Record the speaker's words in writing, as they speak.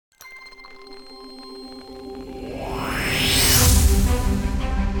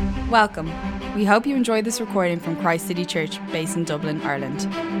Welcome. We hope you enjoyed this recording from Christ City Church, based in Dublin, Ireland.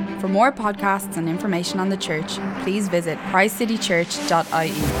 For more podcasts and information on the church, please visit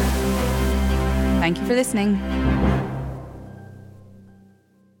christcitychurch.ie. Thank you for listening.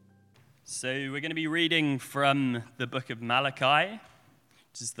 So we're going to be reading from the book of Malachi,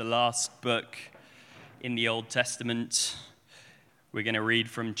 which is the last book in the Old Testament. We're going to read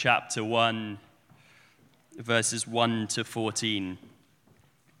from chapter 1, verses 1 to 14.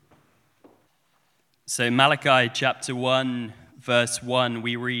 So Malachi chapter 1, verse 1,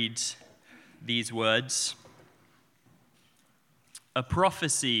 we read these words. A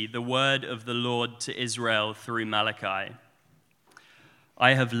prophecy, the word of the Lord to Israel through Malachi.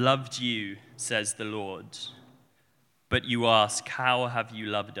 I have loved you, says the Lord. But you ask, how have you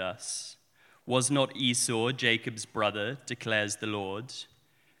loved us? Was not Esau Jacob's brother, declares the Lord?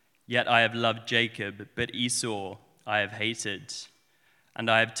 Yet I have loved Jacob, but Esau I have hated. And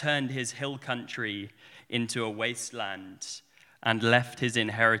I have turned his hill country into a wasteland and left his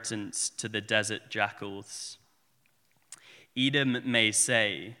inheritance to the desert jackals. Edom may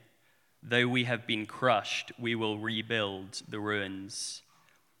say, though we have been crushed, we will rebuild the ruins.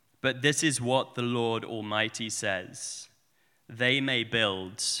 But this is what the Lord Almighty says. They may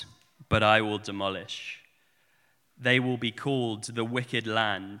build, but I will demolish. They will be called the wicked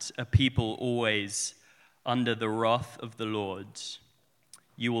land, a people always under the wrath of the Lord.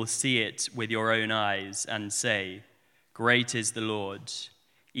 You will see it with your own eyes and say, great is the Lord,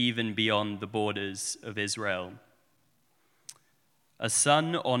 even beyond the borders of Israel. A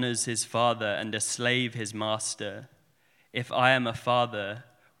son honors his father and a slave his master. If I am a father,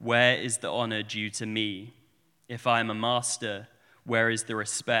 where is the honor due to me? If I am a master, where is the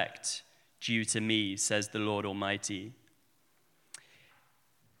respect due to me, says the Lord Almighty?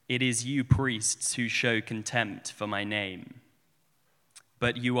 It is you priests who show contempt for my name.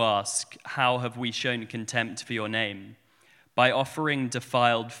 But you ask, how have we shown contempt for your name? By offering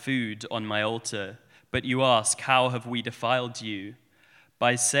defiled food on my altar. But you ask, how have we defiled you?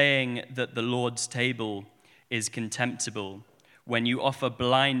 By saying that the Lord's table is contemptible. When you offer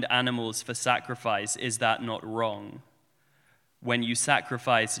blind animals for sacrifice, is that not wrong? When you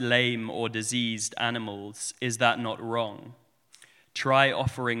sacrifice lame or diseased animals, is that not wrong? Try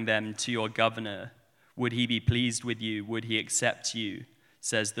offering them to your governor. Would he be pleased with you? Would he accept you?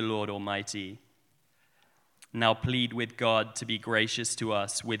 Says the Lord Almighty. Now plead with God to be gracious to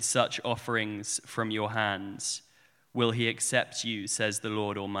us with such offerings from your hands. Will he accept you, says the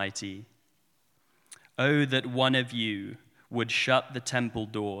Lord Almighty? Oh, that one of you would shut the temple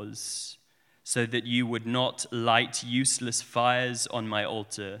doors, so that you would not light useless fires on my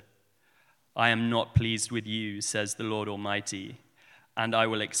altar. I am not pleased with you, says the Lord Almighty, and I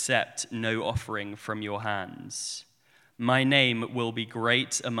will accept no offering from your hands. My name will be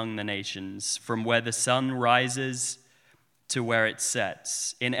great among the nations, from where the sun rises to where it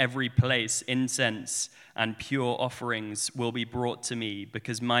sets. In every place, incense and pure offerings will be brought to me,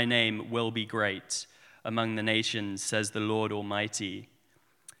 because my name will be great among the nations, says the Lord Almighty.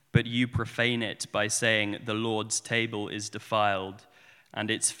 But you profane it by saying, the Lord's table is defiled,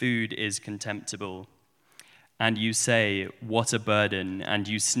 and its food is contemptible. And you say, what a burden, and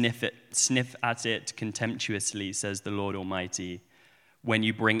you sniff at it contemptuously, says the Lord Almighty. When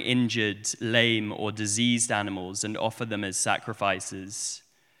you bring injured, lame, or diseased animals and offer them as sacrifices,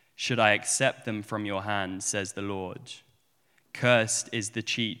 should I accept them from your hand, says the Lord? Cursed is the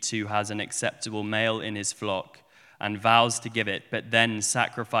cheat who has an acceptable male in his flock and vows to give it, but then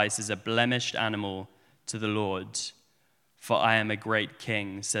sacrifices a blemished animal to the Lord. For I am a great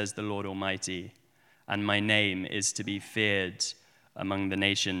king, says the Lord Almighty, and my name is to be feared among the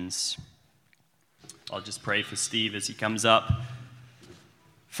nations. I'll just pray for Steve as he comes up.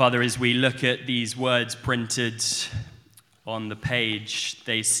 Father, as we look at these words printed on the page,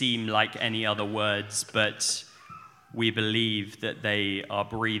 they seem like any other words, but we believe that they are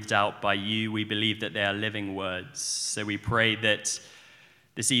breathed out by you. We believe that they are living words. So we pray that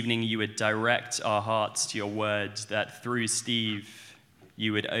this evening you would direct our hearts to your word, that through Steve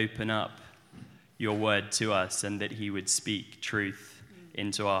you would open up your word to us, and that he would speak truth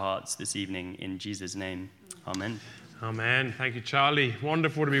into our hearts this evening. In Jesus' name, amen. Amen. Thank you, Charlie.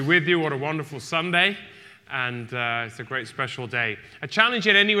 Wonderful to be with you. What a wonderful Sunday. And it's a great special day. A challenge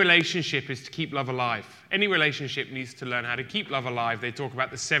in any relationship is to keep love alive. Any relationship needs to learn how to keep love alive. They talk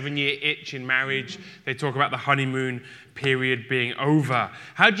about the 7-year itch in marriage. They talk about the honeymoon period being over.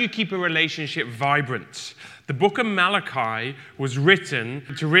 How do you keep a relationship vibrant? The book of Malachi was written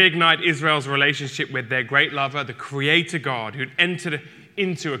to reignite Israel's relationship with their great lover, the Creator God, who'd entered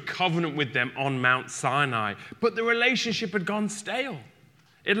into a covenant with them on Mount Sinai. But the relationship had gone stale.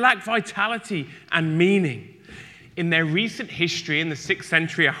 It lacked vitality and meaning. In their recent history, in the 6th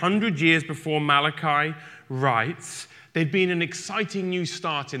century, 100 years before Malachi writes, there'd been an exciting new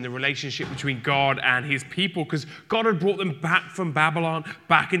start in the relationship between God and his people, because God had brought them back from Babylon,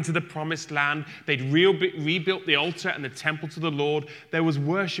 back into the promised land. They'd rebuilt the altar and the temple to the Lord. There was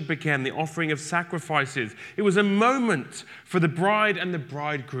worship again, the offering of sacrifices. It was a moment for the bride and the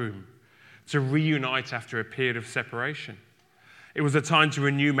bridegroom to reunite after a period of separation. It was a time to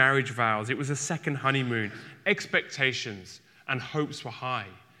renew marriage vows. It was a second honeymoon. Expectations and hopes were high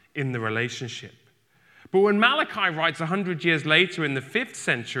in the relationship. But when Malachi writes 100 years later in the 5th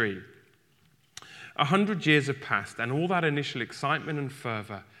century, 100 years have passed and all that initial excitement and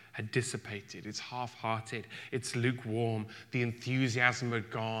fervor had dissipated. It's half-hearted. It's lukewarm. The enthusiasm had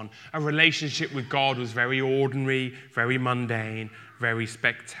gone. A relationship with God was very ordinary, very mundane, very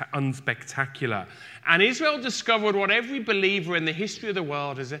unspectacular. And Israel discovered what every believer in the history of the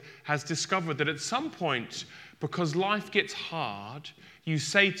world has discovered, that at some point, because life gets hard, you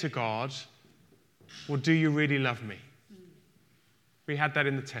say to God, well, do you really love me? We had that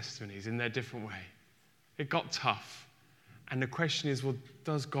in the testimonies in their different way. It got tough. And the question is, well,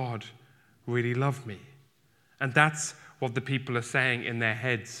 does God really love me? And that's what the people are saying in their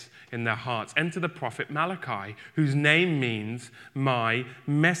heads, in their hearts. Enter the prophet Malachi, whose name means my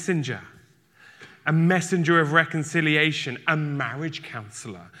messenger. A messenger of reconciliation, a marriage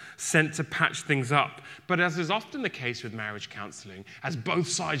counselor sent to patch things up. But as is often the case with marriage counseling, as both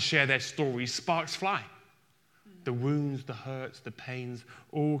sides share their stories, sparks fly. The wounds, the hurts, the pains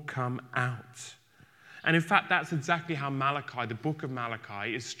all come out. And in fact, that's exactly how Malachi, the book of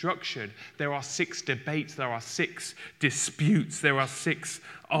Malachi, is structured. There are 6 debates, there are 6 disputes, there are 6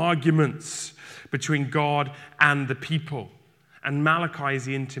 arguments between God and the people. And Malachi is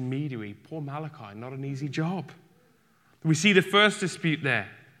the intermediary. Poor Malachi, not an easy job. We see the first dispute there.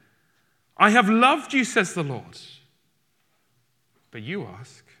 I have loved you, says the Lord. But you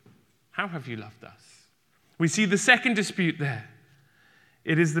ask, how have you loved us? We see the second dispute there.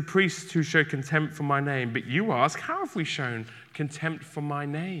 It is the priests who show contempt for my name. But you ask, how have we shown contempt for my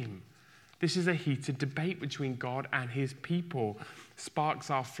name? This is a heated debate between God and his people.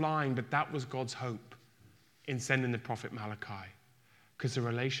 Sparks are flying, but that was God's hope in sending the prophet Malachi, because the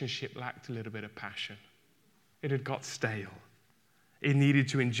relationship lacked a little bit of passion. It had got stale. It needed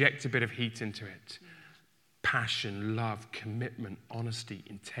to inject a bit of heat into it. Passion, love, commitment, honesty,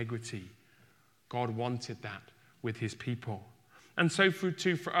 integrity. God wanted that with his people. And so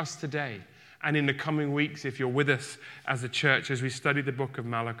too for us today. And in the coming weeks, if you're with us as a church, as we study the book of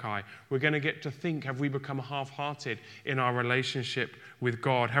Malachi, we're going to get to think, have we become half-hearted in our relationship with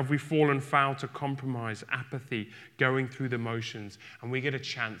God? Have we fallen foul to compromise, apathy, going through the motions? And we get a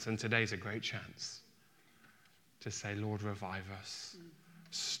chance, and today's a great chance, to say, Lord, revive us,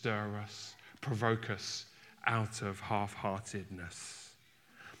 stir us, provoke us out of half-heartedness.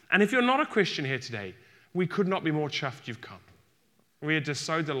 And if you're not a Christian here today, we could not be more chuffed you've come. We are just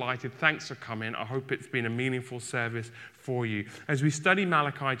so delighted. Thanks for coming. I hope it's been a meaningful service for you. As we study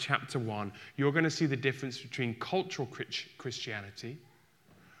Malachi chapter 1, you're going to see the difference between cultural Christianity,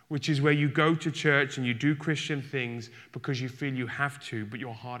 which is where you go to church and you do Christian things because you feel you have to, but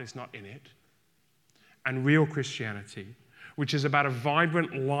your heart is not in it, and real Christianity, which is about a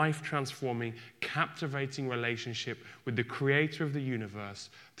vibrant, life-transforming, captivating relationship with the creator of the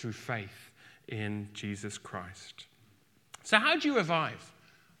universe through faith in Jesus Christ. So how do you revive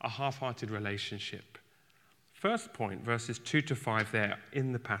a half-hearted relationship? First point, verses 2-5 there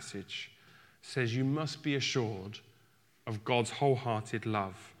in the passage, says you must be assured of God's wholehearted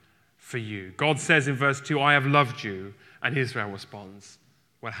love for you. God says in verse 2, I have loved you, and Israel responds,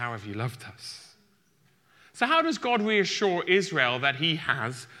 well, how have you loved us? So how does God reassure Israel that he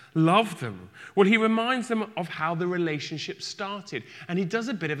has loved them? Well, he reminds them of how the relationship started, and he does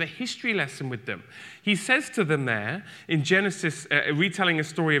a bit of a history lesson with them. He says to them there in Genesis, retelling a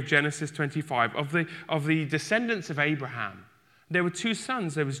story of Genesis 25, of the descendants of Abraham. There were 2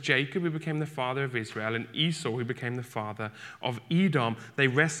 sons. There was Jacob, who became the father of Israel, and Esau, who became the father of Edom. They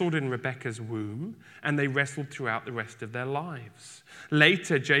wrestled in Rebekah's womb, and they wrestled throughout the rest of their lives.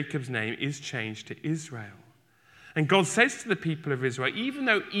 Later, Jacob's name is changed to Israel. And God says to the people of Israel, even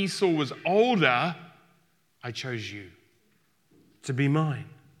though Esau was older, I chose you to be mine.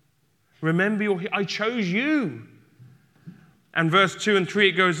 Remember, I chose you. And verse 2 and 3,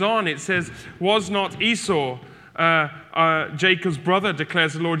 it goes on. It says, was not Esau Jacob's brother,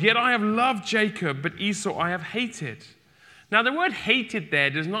 declares the Lord, yet I have loved Jacob, but Esau I have hated. Now, the word hated there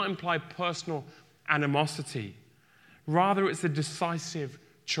does not imply personal animosity. Rather, it's a decisive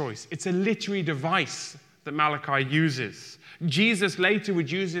choice. It's a literary device that Malachi uses. Jesus later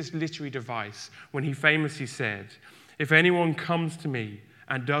would use this literary device when he famously said, "If anyone comes to me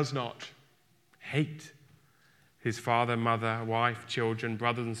and does not hate his father, mother, wife, children,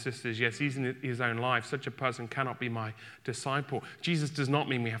 brothers and sisters, yes, even his own life, such a person cannot be my disciple." Jesus does not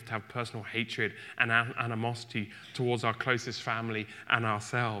mean we have to have personal hatred and animosity towards our closest family and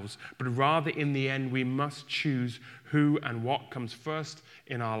ourselves, but rather in the end we must choose who and what comes first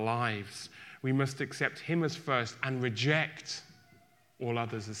in our lives. We must accept him as first and reject all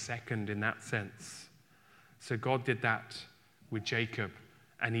others as second in that sense. So God did that with Jacob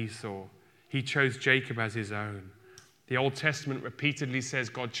and Esau. He chose Jacob as his own. The Old Testament repeatedly says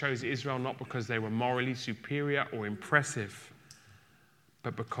God chose Israel not because they were morally superior or impressive,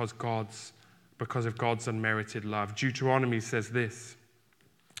 but because of God's unmerited love. Deuteronomy says this: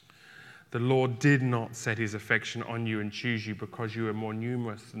 "The Lord did not set his affection on you and choose you because you were more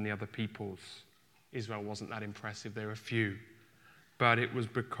numerous than the other peoples." Israel wasn't that impressive, they were few. But it was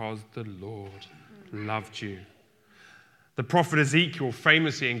because the Lord loved you. The prophet Ezekiel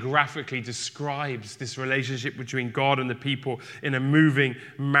famously and graphically describes this relationship between God and the people in a moving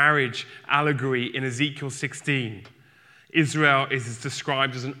marriage allegory in Ezekiel 16. Israel is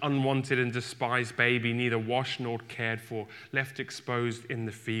described as an unwanted and despised baby, neither washed nor cared for, left exposed in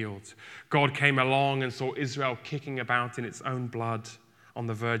the fields. God came along and saw Israel kicking about in its own blood on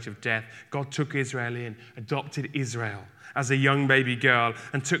the verge of death. God took Israel in, adopted Israel as a young baby girl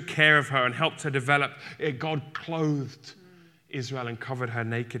and took care of her and helped her develop. God clothed Israel and covered her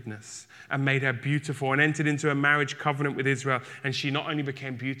nakedness and made her beautiful and entered into a marriage covenant with Israel. And she not only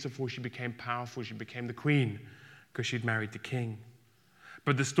became beautiful, she became powerful, she became the queen because she'd married the king.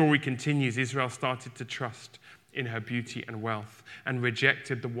 But the story continues. Israel started to trust in her beauty and wealth and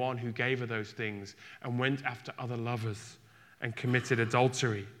rejected the one who gave her those things and went after other lovers and committed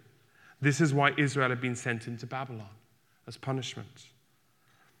adultery. This is why Israel had been sent into Babylon as punishment.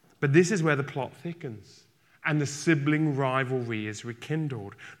 But this is where the plot thickens and the sibling rivalry is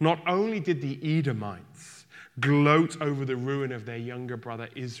rekindled. Not only did the Edomites gloat over the ruin of their younger brother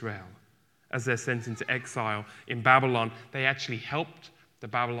Israel as they're sent into exile in Babylon, they actually helped the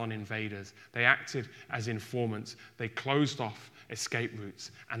Babylon invaders. They acted as informants. They closed off escape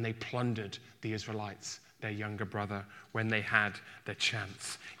routes and they plundered the Israelites, their younger brother, when they had their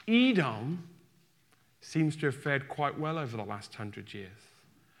chance. Edom seems to have fared quite well over the last 100 years.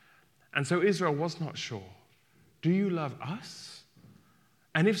 And so Israel was not sure. Do you love us?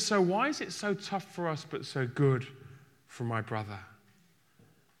 And if so, why is it so tough for us but so good for my brother?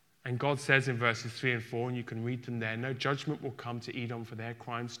 And God says in verses 3 and 4, and you can read them there, no judgment will come to Edom for their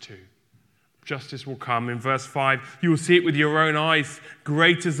crimes too. Justice will come. In verse 5, you will see it with your own eyes.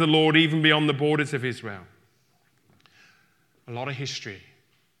 Great is the Lord, even beyond the borders of Israel. A lot of history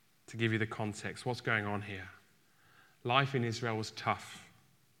to give you the context. What's going on here? Life in Israel was tough.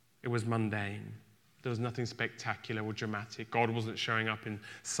 It was mundane. There was nothing spectacular or dramatic. God wasn't showing up in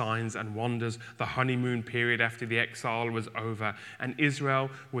signs and wonders. The honeymoon period after the exile was over, and Israel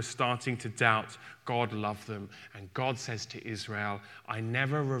was starting to doubt God loved them. And God says to Israel, I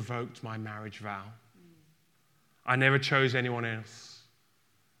never revoked my marriage vow. I never chose anyone else.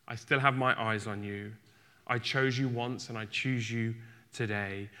 I still have my eyes on you. I chose you once and I choose you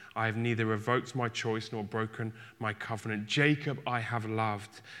today. I have neither revoked my choice nor broken my covenant. Jacob I have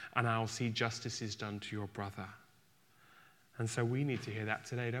loved, and I'll see justice is done to your brother. And so we need to hear that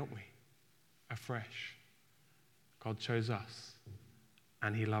today, don't we? Afresh. God chose us,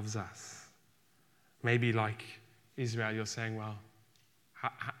 and he loves us. Maybe like Israel, you're saying, well,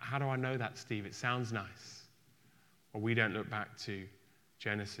 how do I know that, Steve? It sounds nice. Well, we don't look back to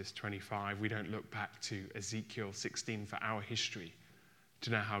Genesis 25. We don't look back to Ezekiel 16 for our history to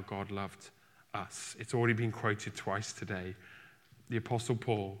know how God loved us. It's already been quoted twice today. The Apostle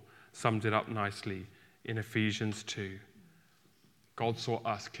Paul summed it up nicely in Ephesians 2. God saw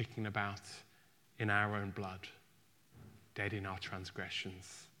us kicking about in our own blood, dead in our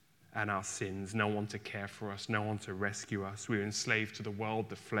transgressions and our sins. No one to care for us, no one to rescue us. We were enslaved to the world,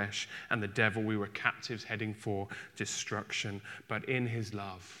 the flesh, and the devil. We were captives heading for destruction. But in his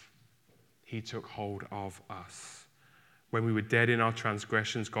love, he took hold of us. When we were dead in our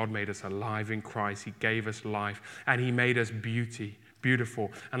transgressions, God made us alive in Christ. He gave us life, and he made us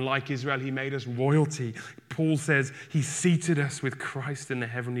beautiful. And like Israel, he made us royalty. Paul says he seated us with Christ in the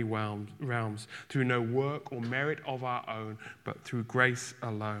heavenly realms through no work or merit of our own, but through grace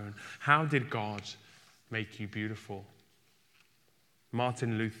alone. How did God make you beautiful?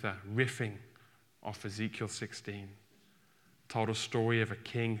 Martin Luther, riffing off Ezekiel 16, told a story of a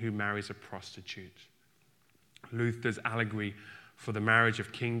king who marries a prostitute. Luther's allegory for the marriage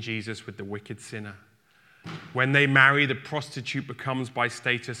of King Jesus with the wicked sinner When they marry, the prostitute becomes by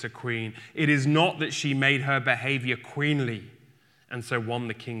status a queen. It is not that she made her behavior queenly and so won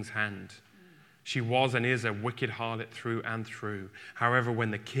the king's hand. She was and is a wicked harlot through and through. However,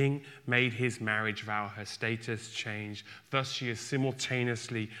 when the king made his marriage vow, her status changed. Thus she is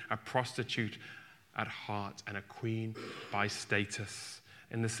simultaneously a prostitute at heart and a queen by status.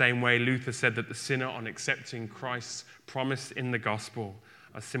 In the same way, Luther said that the sinner, on accepting Christ's promise in the gospel,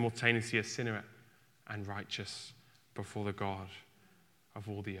 are simultaneously a sinner and righteous before the God of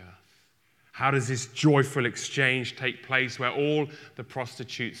all the earth. How does this joyful exchange take place where all the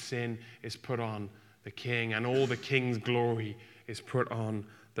prostitute's sin is put on the king and all the king's glory is put on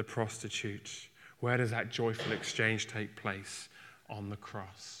the prostitute? Where does that joyful exchange take place? On the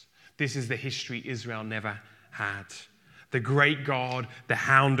cross. This is the history Israel never had. The great God, the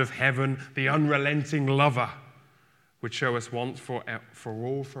hound of heaven, the unrelenting lover, would show us once for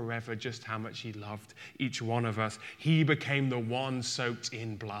all forever just how much he loved each one of us. He became the one soaked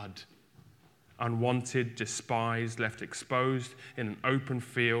in blood. Unwanted, despised, left exposed in an open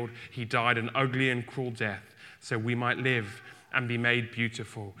field. He died an ugly and cruel death so we might live and be made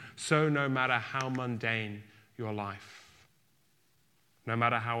beautiful. So no matter how mundane your life, no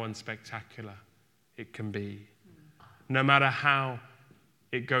matter how unspectacular it can be, no matter how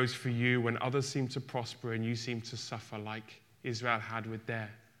it goes for you when others seem to prosper and you seem to suffer like Israel had with their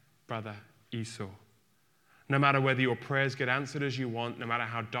brother Esau. No matter whether your prayers get answered as you want, no matter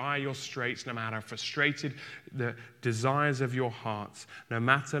how dire your straits, no matter how frustrated the desires of your hearts, no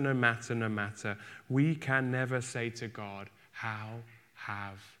matter, we can never say to God, how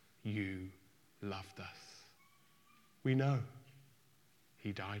have you loved us? We know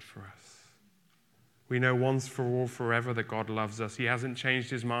he died for us. We know once for all, forever, that God loves us. He hasn't changed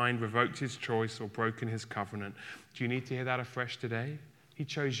his mind, revoked his choice, or broken his covenant. Do you need to hear that afresh today? He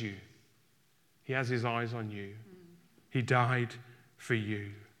chose you. He has his eyes on you. He died for you.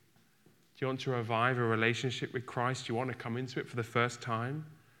 Do you want to revive a relationship with Christ? Do you want to come into it for the first time?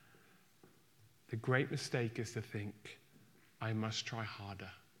 The great mistake is to think, I must try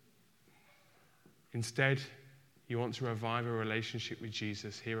harder. Instead, you want to revive a relationship with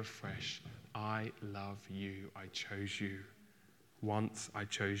Jesus, hear afresh, I love you. I chose you. Once I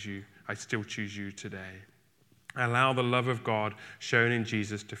chose you. I still choose you today. Allow the love of God shown in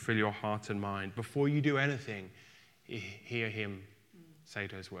Jesus to fill your heart and mind. Before you do anything, hear him say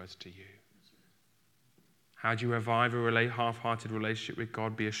those words to you. How do you revive a half-hearted relationship with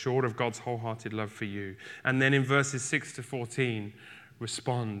God? Be assured of God's wholehearted love for you. And then in verses 6 to 14,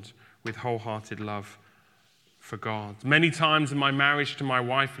 respond with wholehearted love for God. Many times in my marriage to my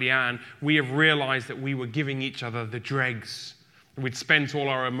wife, Leanne, we have realized that we were giving each other the dregs. We'd spent all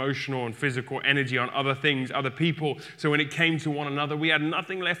our emotional and physical energy on other things, other people. So when it came to one another, we had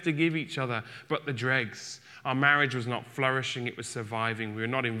nothing left to give each other but the dregs. Our marriage was not flourishing, it was surviving. We were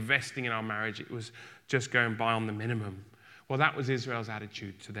not investing in our marriage, it was just going by on the minimum. Well, that was Israel's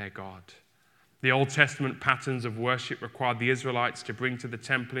attitude to their God. The Old Testament patterns of worship required the Israelites to bring to the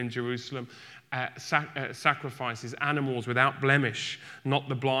temple in Jerusalem sacrifices, animals without blemish, not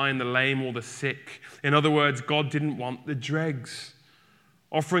the blind, the lame, or the sick. In other words, God didn't want the dregs.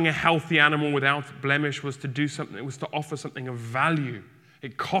 Offering a healthy animal without blemish was to do something, it was to offer something of value.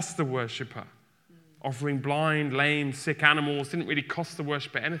 It cost the worshiper. Offering blind, lame, sick animals didn't really cost the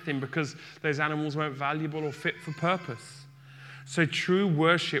worshiper anything because those animals weren't valuable or fit for purpose. So true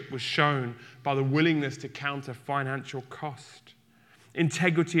worship was shown by the willingness to counter financial cost.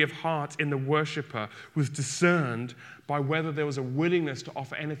 Integrity of heart in the worshiper was discerned by whether there was a willingness to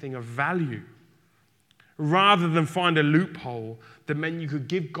offer anything of value, rather than find a loophole that meant you could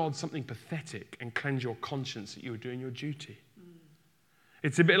give God something pathetic and cleanse your conscience that you were doing your duty.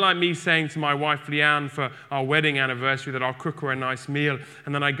 It's a bit like me saying to my wife, Leanne, for our wedding anniversary that I'll cook her a nice meal,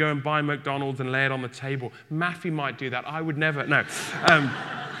 and then I go and buy McDonald's and lay it on the table. Matthew might do that. I would never. No.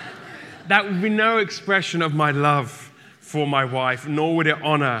 That would be no expression of my love for my wife, nor would it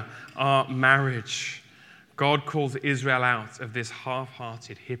honor our marriage. God calls Israel out of this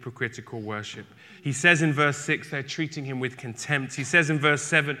half-hearted, hypocritical worship. He says in verse 6, they're treating him with contempt. He says in verse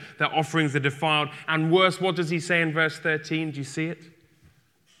 7, their offerings are defiled. And worse, what does he say in verse 13? Do you see it?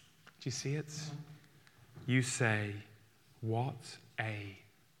 Do you see it? You say, what a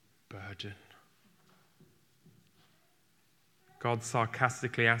burden. God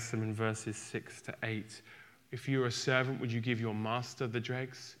sarcastically asks them in verses 6 to 8, if you're a servant, would you give your master the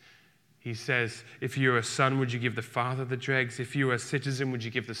dregs? He says, if you're a son, would you give the father the dregs? If you were a citizen, would you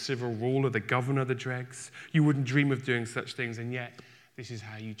give the civil ruler, the governor, the dregs? You wouldn't dream of doing such things, and yet this is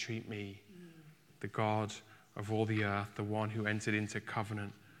how you treat me, the God of all the earth, the one who entered into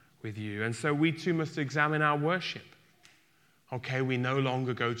covenant with you. And so we too must examine our worship. Okay, we no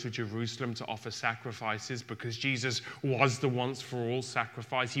longer go to Jerusalem to offer sacrifices because Jesus was the once for all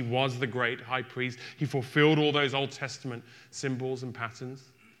sacrifice. He was the great high priest. He fulfilled all those Old Testament symbols and patterns.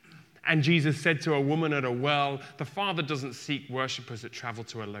 And Jesus said to a woman at a well, the Father doesn't seek worshippers that travel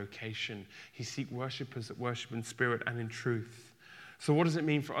to a location. He seeks worshippers that worship in spirit and in truth. So what does it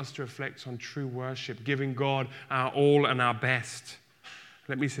mean for us to reflect on true worship, giving God our all and our best?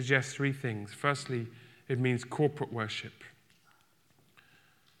 Let me suggest three things. Firstly, it means corporate worship.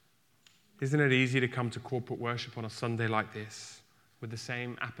 Isn't it easy to come to corporate worship on a Sunday like this with the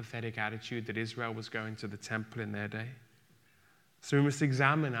same apathetic attitude that Israel was going to the temple in their day? So we must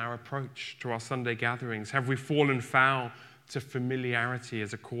examine our approach to our Sunday gatherings. Have we fallen foul to familiarity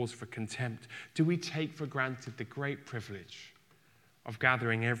as a cause for contempt? Do we take for granted the great privilege of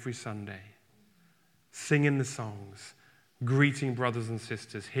gathering every Sunday, singing the songs, greeting brothers and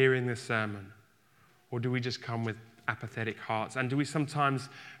sisters, hearing the sermon? Or do we just come with apathetic hearts? And do we sometimes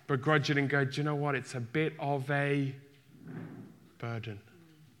begrudge it and go, do you know what? It's a bit of a burden.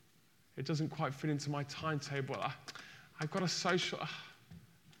 It doesn't quite fit into my timetable. I've got a social...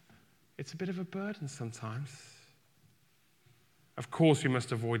 It's a bit of a burden sometimes. Of course, we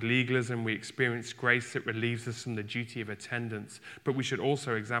must avoid legalism. We experience grace that relieves us from the duty of attendance. But we should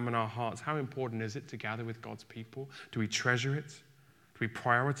also examine our hearts. How important is it to gather with God's people? Do we treasure it? Do we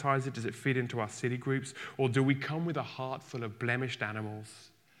prioritize it? Does it fit into our city groups? Or do we come with a heart full of blemished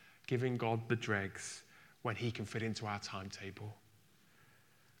animals, giving God the dregs when he can fit into our timetable?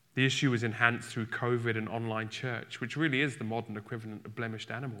 The issue is enhanced through COVID and online church, which really is the modern equivalent of blemished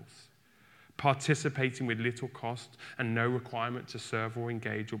animals. Participating with little cost and no requirement to serve or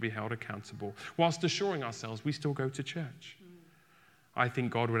engage or be held accountable, whilst assuring ourselves we still go to church. I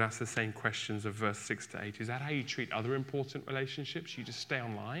think God would ask the same questions of verse 6 to 8. Is that how you treat other important relationships? You just stay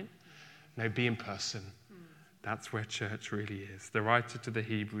online? No, be in person. That's where church really is. The writer to the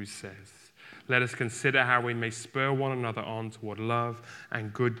Hebrews says, let us consider how we may spur one another on toward love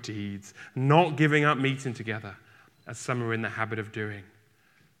and good deeds, not giving up meeting together, as some are in the habit of doing,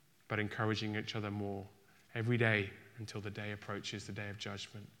 but encouraging each other more every day until the day approaches, the day of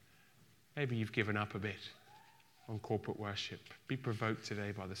judgment. Maybe you've given up a bit on corporate worship. Be provoked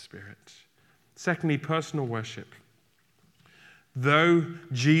today by the Spirit. Secondly, personal worship. Though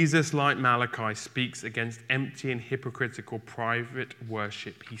Jesus, like Malachi, speaks against empty and hypocritical private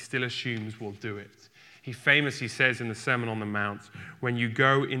worship, he still assumes we'll do it. He famously says in the Sermon on the Mount, when you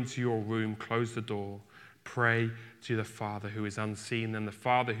go into your room, close the door, pray to the Father who is unseen, and the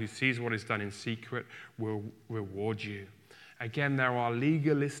Father who sees what is done in secret will reward you. Again, there are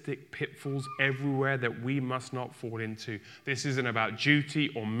legalistic pitfalls everywhere that we must not fall into. This isn't about duty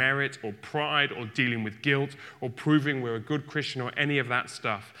or merit or pride or dealing with guilt or proving we're a good Christian or any of that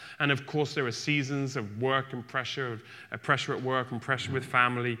stuff. And of course, there are seasons of work and pressure at work and pressure with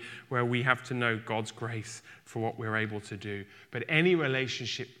family where we have to know God's grace for what we're able to do. But any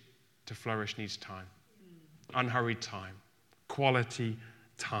relationship to flourish needs time, unhurried time, quality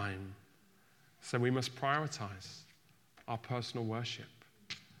time. So we must prioritize our personal worship,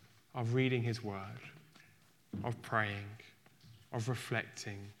 of reading his word, of praying, of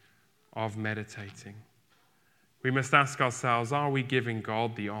reflecting, of meditating. We must ask ourselves, are we giving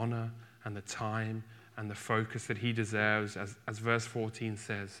God the honor and the time and the focus that he deserves, as verse 14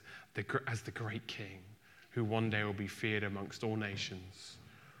 says, as the great king who one day will be feared amongst all nations?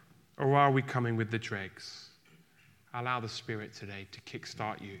 Or are we coming with the dregs? Allow the Spirit today to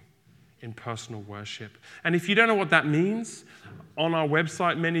kickstart you in personal worship. And if you don't know what that means, on our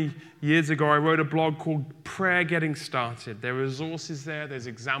website many years ago, I wrote a blog called Prayer Getting Started. There are resources there. There's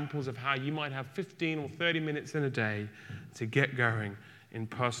examples of how you might have 15 or 30 minutes in a day to get going in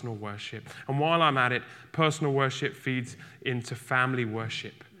personal worship. And while I'm at it, personal worship feeds into family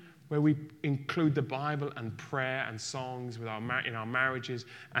worship, where we include the Bible and prayer and songs in our marriages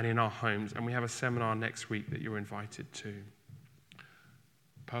and in our homes. And we have a seminar next week that you're invited to.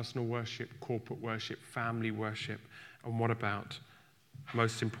 Personal worship, corporate worship, family worship, and what about,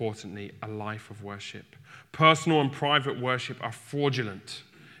 most importantly, a life of worship? Personal and private worship are fraudulent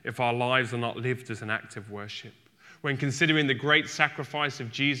if our lives are not lived as an act of worship. When considering the great sacrifice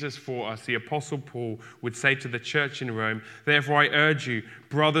of Jesus for us, the Apostle Paul would say to the church in Rome, therefore I urge you,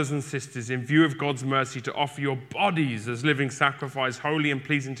 brothers and sisters, in view of God's mercy, to offer your bodies as living sacrifice, holy and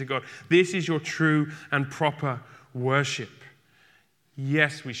pleasing to God. This is your true and proper worship.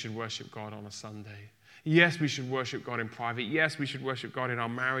 Yes, we should worship God on a Sunday. Yes, we should worship God in private. Yes, we should worship God in our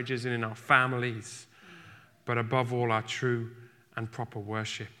marriages and in our families. But above all, our true and proper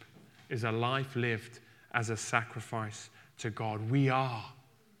worship is a life lived as a sacrifice to God. We are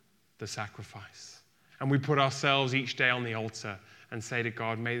the sacrifice. And we put ourselves each day on the altar and say to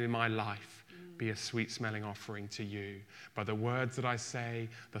God, may my life be a sweet-smelling offering to you by the words that I say,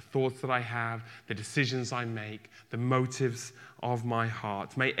 the thoughts that I have, the decisions I make, the motives of my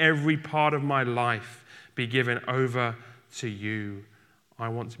heart. May every part of my life be given over to you. I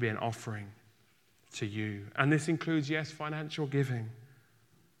want to be an offering to you. And this includes, yes, financial giving.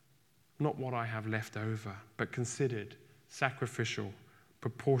 Not what I have left over, but considered sacrificial,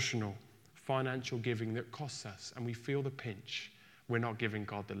 proportional, financial giving that costs us, and we feel the pinch. We're not giving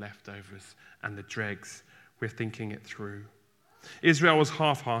God the leftovers and the dregs. We're thinking it through. Israel was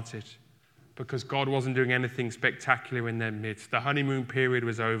half-hearted because God wasn't doing anything spectacular in their midst. The honeymoon period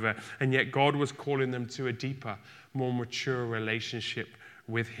was over, and yet God was calling them to a deeper, more mature relationship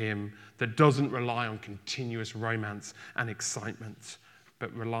with him that doesn't rely on continuous romance and excitement,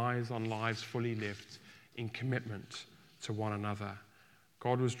 but relies on lives fully lived in commitment to one another.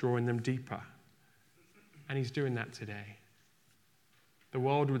 God was drawing them deeper, and he's doing that today. The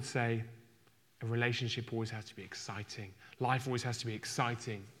world would say a relationship always has to be exciting. Life always has to be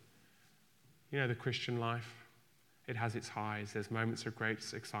exciting. You know, the Christian life, it has its highs. There's moments of great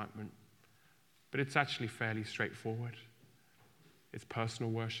excitement, but it's actually fairly straightforward. It's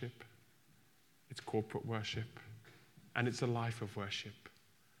personal worship, it's corporate worship, and it's a life of worship.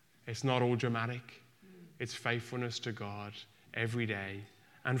 It's not all dramatic. It's faithfulness to God every day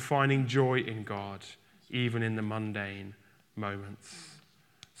and finding joy in God, even in the mundane moments.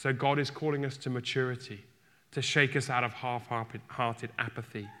 So God is calling us to maturity, to shake us out of half-hearted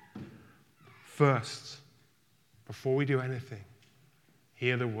apathy. First, before we do anything,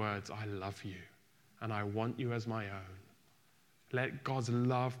 hear the words, I love you, and I want you as my own. Let God's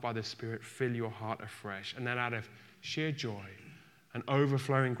love by the Spirit fill your heart afresh, and then out of sheer joy and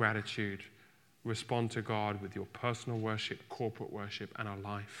overflowing gratitude, respond to God with your personal worship, corporate worship, and a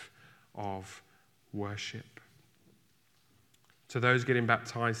life of worship. To those getting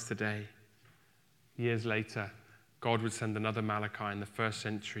baptized today, years later, God would send another Malachi in the first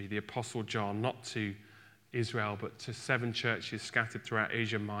century, the Apostle John, not to Israel, but to 7 churches scattered throughout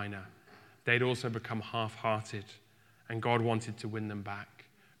Asia Minor. They'd also become half-hearted, and God wanted to win them back.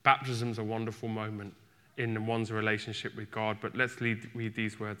 Baptism's a wonderful moment in one's relationship with God, but let's read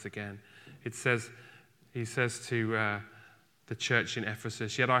these words again. He says to the church in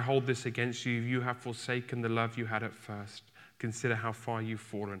Ephesus, yet I hold this against you, you have forsaken the love you had at first. Consider how far you've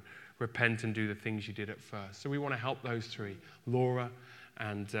fallen. Repent and do the things you did at first. So we want to help those three, Laura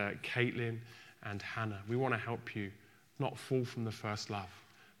and Caitlin and Hannah. We want to help you not fall from the first love,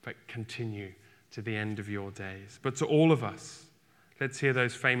 but continue to the end of your days. But to all of us, let's hear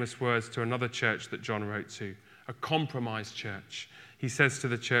those famous words to another church that John wrote to, a compromised church. He says to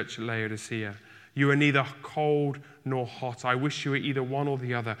the church at Laodicea, you are neither cold nor hot. I wish you were either one or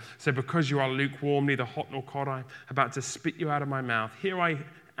the other. So because you are lukewarm, neither hot nor cold, I'm about to spit you out of my mouth. Here I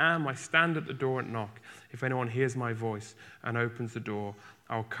am, I stand at the door and knock. If anyone hears my voice and opens the door,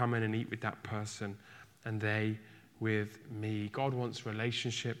 I'll come in and eat with that person and they with me. God wants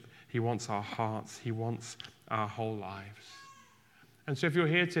relationship. He wants our hearts. He wants our whole lives. And so if you're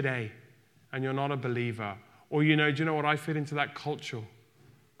here today and you're not a believer, or do you know what, I fit into that cultural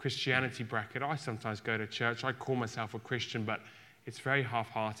Christianity bracket. I sometimes go to church. I call myself a Christian, but it's very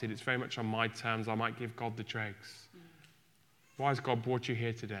half-hearted. It's very much on my terms. I might give God the dregs. Why has God brought you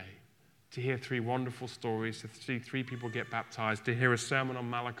here today? To hear 3 wonderful stories, to see 3 people get baptized, to hear a sermon on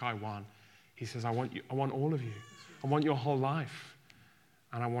Malachi 1. He says, I want all of you. I want your whole life.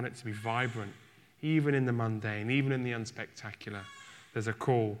 And I want it to be vibrant, even in the mundane, even in the unspectacular. There's a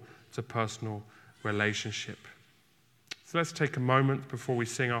call to personal relationship. So let's take a moment before we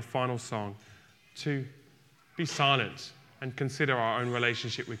sing our final song to be silent and consider our own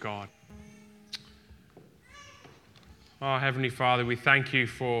relationship with God. Our Heavenly Father, we thank you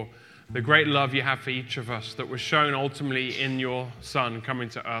for the great love you have for each of us that was shown ultimately in your Son coming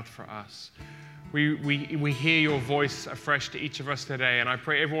to earth for us. We hear your voice afresh to each of us today, and I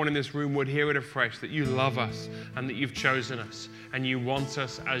pray everyone in this room would hear it afresh, that you love us and that you've chosen us and you want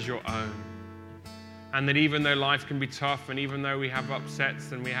us as your own. And that even though life can be tough, and even though we have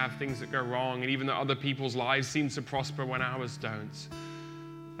upsets and we have things that go wrong, and even though other people's lives seem to prosper when ours don't,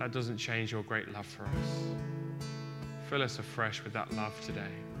 that doesn't change your great love for us. Fill us afresh with that love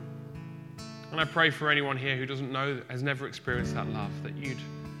today. And I pray for anyone here who doesn't know, has never experienced that love, that you'd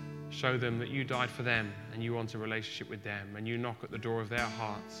show them that you died for them and you want a relationship with them, and you knock at the door of their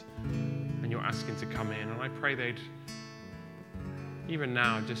hearts and you're asking to come in. And I pray they'd, even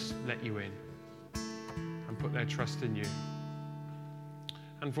now, just let you in and put their trust in you.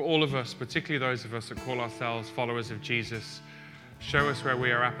 And for all of us, particularly those of us that call ourselves followers of Jesus, Show us where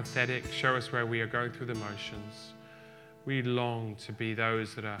we are apathetic. Show us where we are going through the motions. We long to be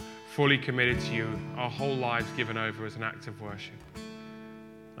those that are fully committed to you, our whole lives given over as an act of worship.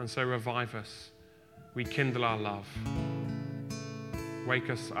 And so revive us. Rekindle our love. Wake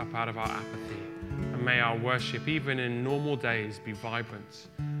us up out of our apathy. And may our worship, even in normal days, be vibrant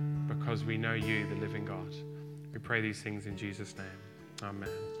because we know you, the living God. We pray these things in Jesus' name. Amen.